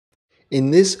In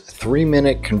this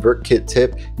 3-minute ConvertKit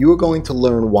tip, you are going to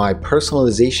learn why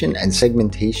personalization and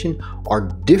segmentation are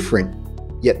different,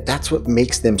 yet that's what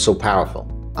makes them so powerful.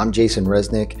 I'm Jason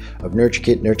Resnick of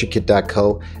NurtureKit,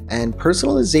 NurtureKit.co, and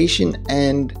personalization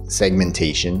and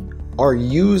segmentation are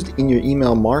used in your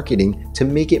email marketing to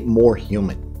make it more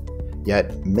human.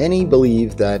 Yet many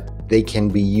believe that they can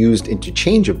be used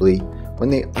interchangeably when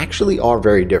they actually are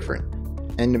very different.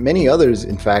 And many others,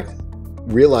 in fact,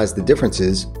 realize the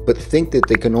differences, but think that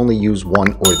they can only use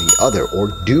one or the other, or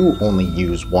do only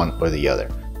use one or the other.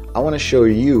 I want to show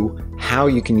you how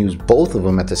you can use both of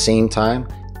them at the same time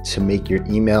to make your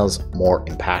emails more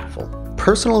impactful.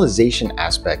 Personalization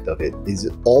aspect of it is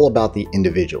all about the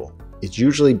individual. It's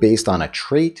usually based on a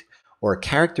trait or a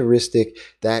characteristic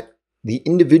that the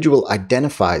individual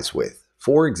identifies with.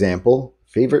 For example,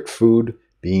 favorite food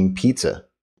being pizza.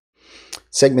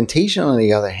 Segmentation, on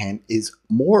the other hand, is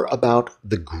more about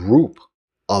the group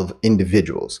of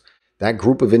individuals. That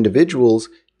group of individuals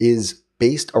is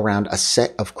based around a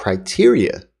set of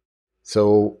criteria.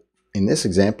 So in this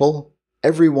example,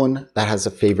 everyone that has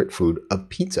a favorite food of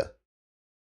pizza.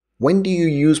 When do you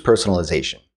use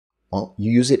personalization? Well,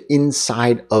 you use it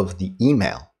inside of the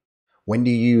email. When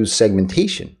do you use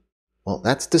segmentation? Well,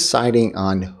 that's deciding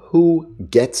on who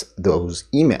gets those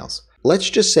emails.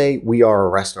 Let's just say we are a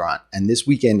restaurant and this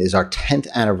weekend is our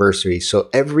 10th anniversary,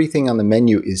 so everything on the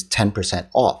menu is 10%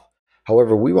 off.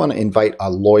 However, we want to invite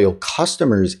our loyal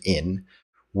customers in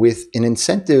with an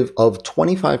incentive of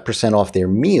 25% off their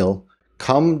meal.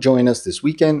 Come join us this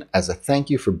weekend as a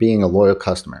thank you for being a loyal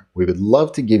customer. We would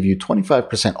love to give you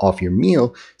 25% off your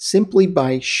meal simply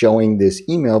by showing this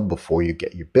email before you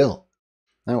get your bill.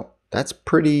 Now, that's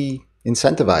pretty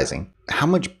incentivizing. How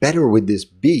much better would this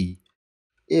be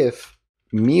if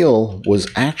meal was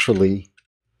actually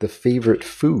the favorite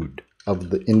food of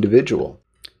the individual?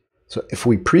 So if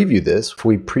we preview this, if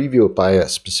we preview it by a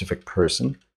specific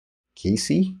person,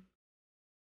 Casey.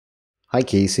 Hi,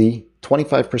 Casey.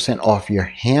 25% off your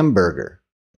hamburger.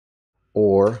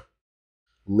 Or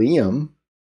Liam.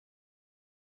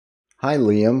 Hi,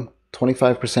 Liam.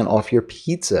 25% off your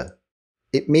pizza.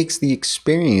 It makes the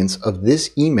experience of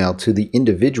this email to the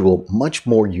individual much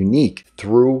more unique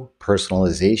through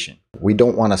personalization. We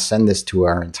don't want to send this to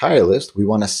our entire list. We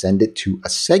want to send it to a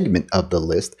segment of the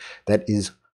list that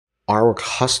is our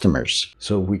customers.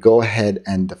 So we go ahead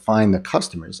and define the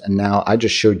customers. And now I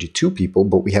just showed you 2 people,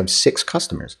 but we have 6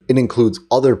 customers. It includes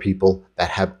other people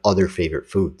that have other favorite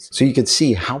foods. So you can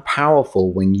see how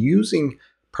powerful when using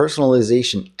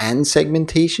personalization and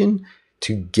segmentation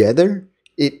together,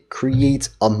 it creates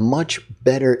a much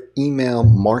better email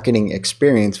marketing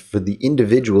experience for the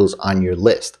individuals on your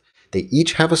list. They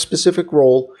each have a specific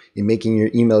role in making your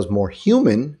emails more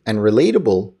human and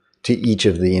relatable to each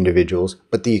of the individuals,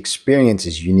 but the experience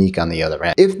is unique on the other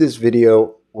end. If this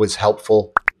video was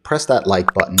helpful, press that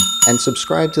like button and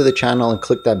subscribe to the channel and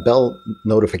click that bell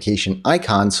notification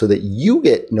icon so that you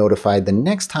get notified the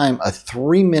next time a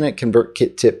 3-minute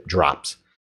ConvertKit tip drops.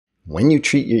 When you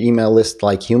treat your email list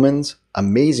like humans,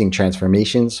 amazing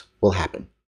transformations will happen.